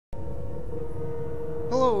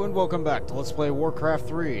Hello and welcome back to Let's Play Warcraft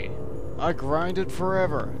 3. I grinded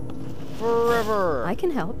forever. Forever! I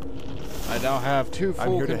can help. I now have two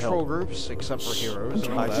full control groups, except for heroes.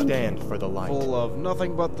 I stand for the light. Full of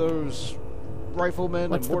nothing but those riflemen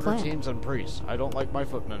What's and the mortar plan? teams and priests. I don't like my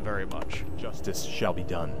footmen very much. Justice shall be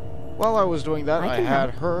done. While I was doing that, I I can had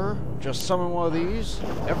help. her just summon one of these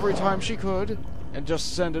every time she could, and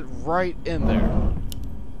just send it right in there.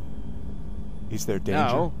 Is there danger?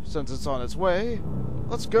 Now, since it's on its way,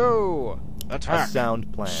 let's go! Attack! A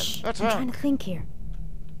sound plan. I'm trying Attack! to think here.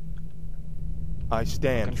 I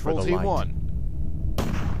stand Control for the Team light. 1.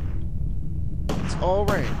 It's all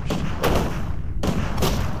ranged.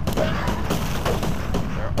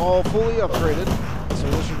 They're all fully upgraded, so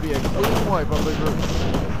this should be a clean wipe of the group.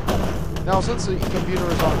 Now, since the computer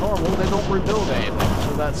is on normal, they don't rebuild anything,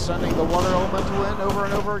 so that's sending the water elemental in over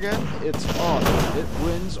and over again. It's awesome. It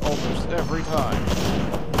wins almost every time.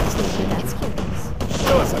 That's curious.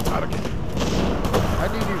 Show us a target. I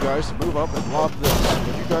need you guys to move up and lob this.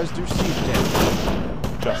 Would you guys do siege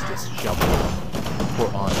damage? Justice shall be done. For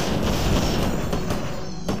honor.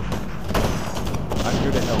 I'm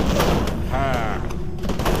here to help. Ha!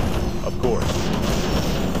 Of course.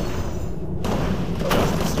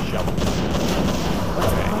 Justice shall be done.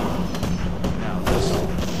 Now this...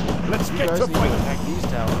 Let's You get guys to need to fighting. attack these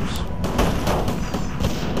towers.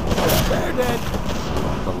 They're dead.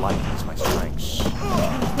 The light is my strength.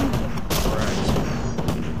 Right.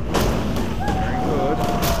 Very good.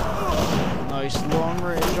 Nice long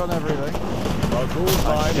range on everything. I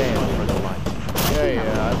stand for the light. Yeah,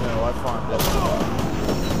 I know, I farmed it.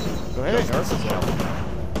 Go ahead, Justice shall be done.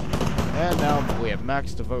 and now we have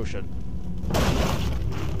max devotion.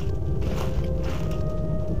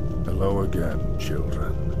 Hello again,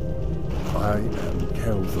 children. I am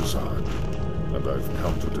Kel'thuzad, and I've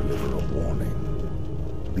come to deliver a warning.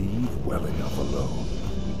 Leave well enough alone.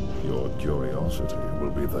 Your curiosity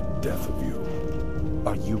will be the death of you.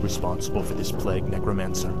 Are you responsible for this plague,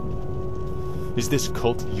 Necromancer? Is this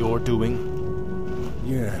cult your doing?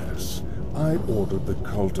 Yes, I ordered the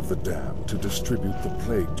Cult of the Damned to distribute the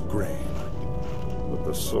plagued grain. But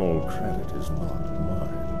the sole credit is not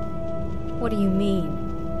mine. What do you mean?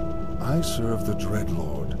 I serve the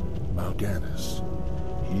Dreadlord, Mal'Ganis.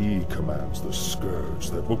 He commands the Scourge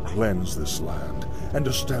that will cleanse this land and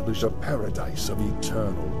establish a paradise of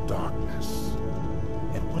eternal darkness.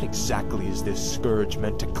 And what exactly is this scourge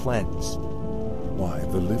meant to cleanse? Why,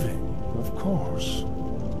 the living, of course.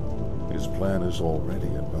 His plan is already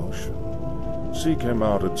in motion. Seek him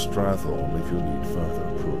out at Stratholme if you need further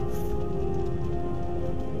proof.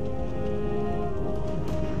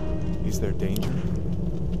 Is there danger?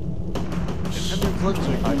 Continue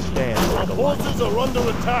cleansing. I stand for the light. Forces are under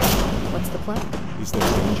attack! What's the plan? Is there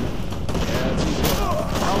danger? Yeah, it's easy. I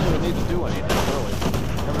don't even need to do anything, really.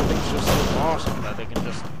 Everything's just so awesome that they can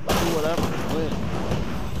just do whatever and win.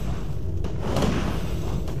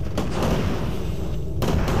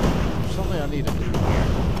 There's something I need to do here.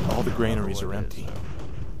 All the granaries are empty.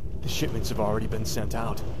 The shipments have already been sent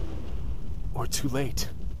out. Or too late.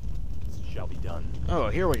 This shall be done. Oh,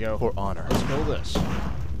 here we go. For honor. Let's kill this.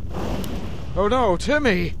 Oh no,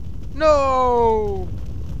 Timmy! No!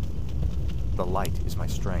 The light is my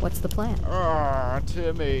strength. What's the plan? Ah,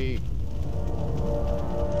 Timmy.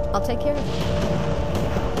 I'll take care of it.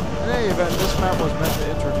 In any event, this map was meant to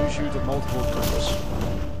introduce you to multiple groups.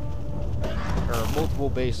 Or multiple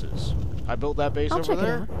bases. I built that base I'll over check it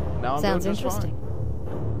there. out. Now I'm Sounds doing just interesting.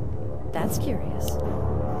 fine. That's curious.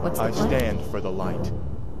 What's the I plan? stand for the light.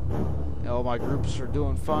 All my groups are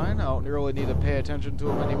doing fine. I don't really need to pay attention to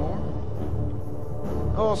them anymore.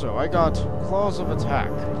 Also, I got Claws of Attack,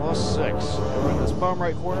 +6. Over in this bottom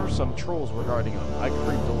right corner, some trolls were guarding them. I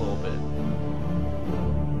creeped a little bit.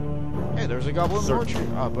 Hey, there's a goblin archer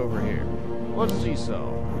up over here. What does he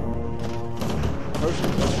sell?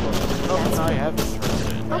 Potions. Nothing I have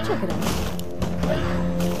interest in. I'll check it out.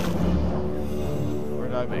 Where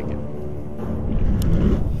did I make it?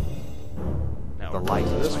 Now The we're light to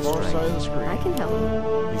is this my far strength. side of the I screen. can help.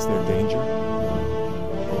 Is there danger?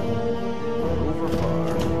 Over far.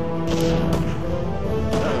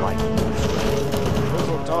 The light is my strength. Those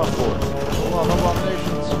look tough. Hold on,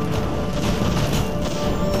 abominations.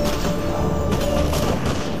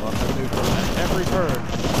 Love to do from every turn.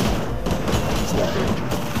 Is there danger?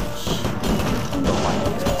 The light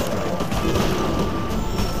is my strength.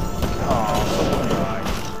 Aw, someone died.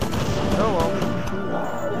 Oh well.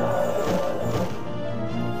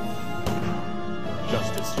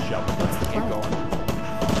 Justice shall be done. Keep going.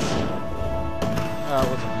 That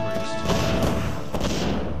was a priest.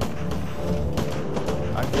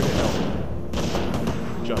 I'm here to help.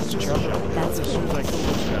 This is chapter That's as soon as I kill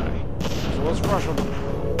this guy. So let's rush him.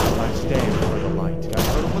 I stand for the light. Gotta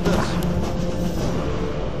hurt him with this.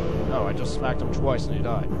 Oh, I just smacked him twice and he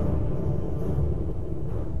died.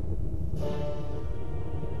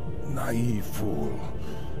 Naive fool.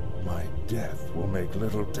 My death will make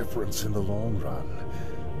little difference in the long run.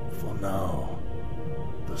 For now,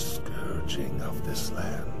 the scourging of this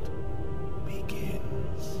land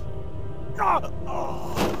begins.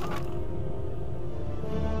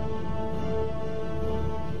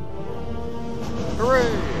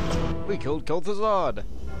 Hooray! We killed Kel'thuzad.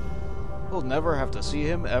 We'll never have to see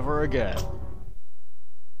him ever again.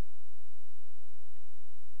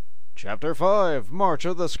 Chapter 5, March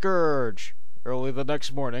of the Scourge. Early the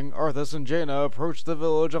next morning, Arthas and Jaina approached the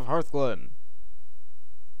village of Hearthglen.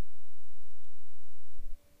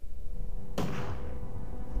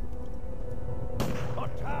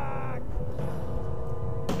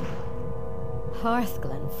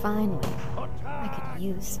 Hearthglen, finally. I could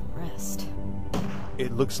use some rest.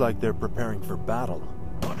 It looks like they're preparing for battle.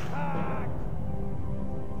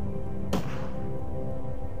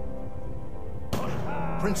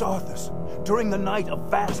 Prince Arthas, during the night a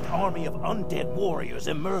vast army of undead warriors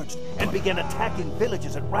emerged and began attacking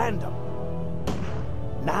villages at random.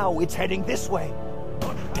 Now it's heading this way.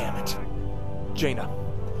 Damn it. Jaina,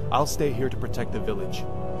 I'll stay here to protect the village.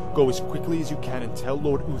 Go as quickly as you can and tell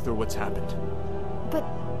Lord Uther what's happened. But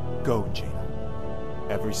Go, Jaina.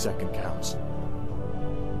 Every second counts.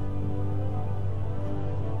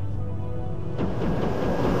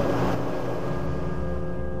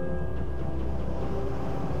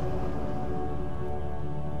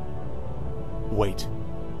 Wait.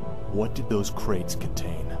 What did those crates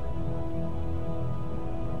contain?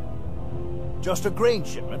 Just a grain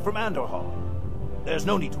shipment from Andorhal. There's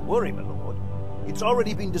no need to worry, my lord. It's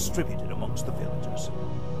already been distributed amongst the villagers.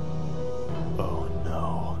 Oh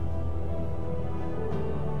no.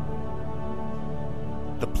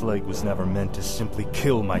 The plague was never meant to simply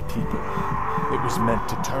kill my people. It was meant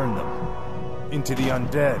to turn them into the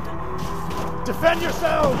undead. Defend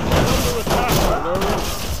yourselves! Under attack, my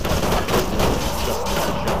lord!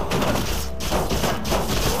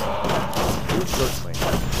 Certainly.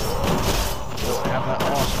 Doesn't have that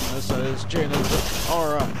awesomeness that is Jaina's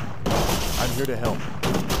aura. I'm here to help.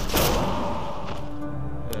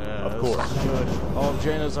 Yeah, Of this course. is good. All of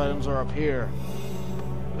Jaina's items are up here.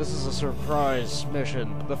 This is a surprise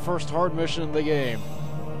mission. The first hard mission in the game.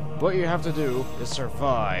 What you have to do is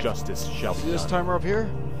survive. Justice shall See be this done. timer up here?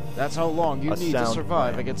 That's how long you A need to sound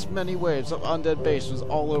survive plan. against many waves of undead bases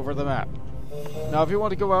all over the map. Now, if you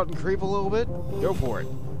want to go out and creep a little bit, go for it.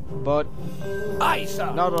 But Aye,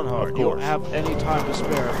 sir! not on hard. Of You don't course. have any time to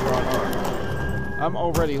spare if you're on hard. I'm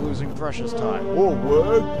already losing precious time. More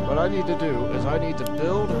work? What I need to do is I need to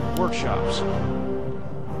build workshops.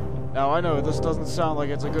 Now, I know this doesn't sound like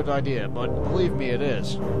it's a good idea, but believe me, it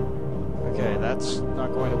is. Okay, that's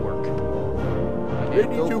not going to work. I need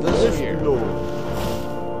to build this here.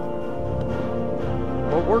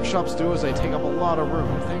 What workshops do is they take up a lot of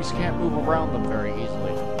room. Things can't move around them very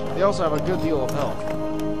easily. They also have a good deal of health.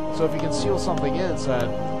 So if you can seal something in that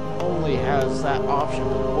only has that option to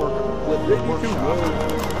work with the workshop.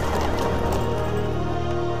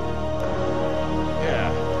 Yeah,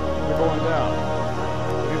 they're going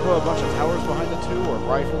down. If you put a bunch of towers behind the two, or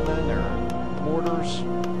riflemen, or mortars,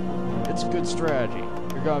 it's a good strategy.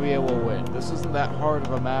 You're gonna be able to win. This isn't that hard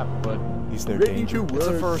of a map, but Is there danger? it's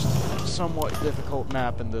the first somewhat difficult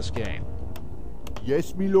map in this game.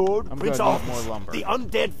 Yes, me lord. I'm Prince gonna need more Arthas, lumber. the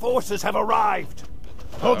undead forces have arrived!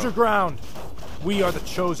 Hold your ground. We are the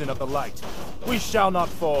chosen of the light. We shall not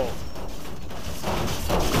fall.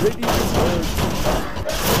 Ready to work.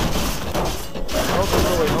 It also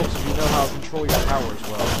really helps if you know how to control your powers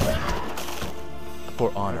well.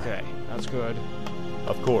 For honor. Okay, that's good.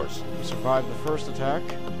 Of course. You survived the first attack.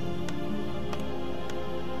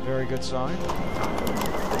 Very good sign.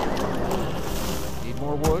 Need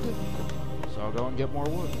more wood, so I'll go and get more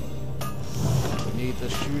wood. We need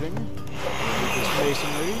this shooting. We need this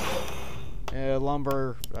masonry.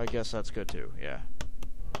 Lumber, I guess that's good too, yeah.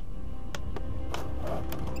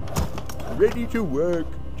 Ready to work.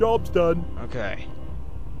 Job's done. Okay.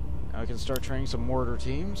 Now I can start training some mortar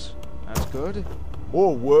teams. That's good.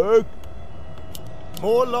 More work.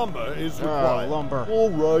 More lumber is required. Lumber. All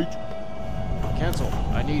right. Cancel.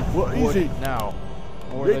 I need What wood is it? now.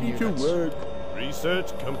 More Ready than to units. work.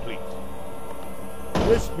 Research complete.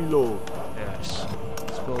 Yes, me lord. Yes.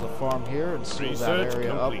 Let's build a farm here and seal that Research area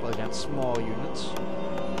complete. up against small units.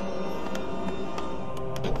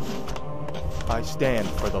 I stand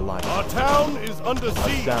for the light. Our town is under A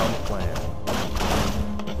siege. sound plan.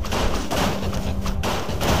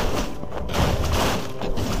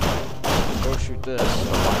 like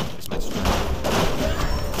this. Is my strength.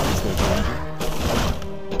 Is there danger?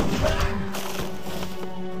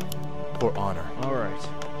 For honor. Alright.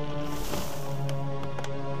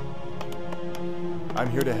 I'm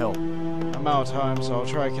here to help. I'm out of time, so I'll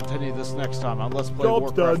try to continue this next time on Let's Play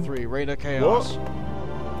Job's Warcraft done. 3, Reign of Chaos.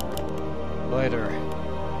 Later,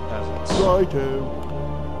 peasants.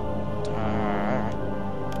 Righto. Ta-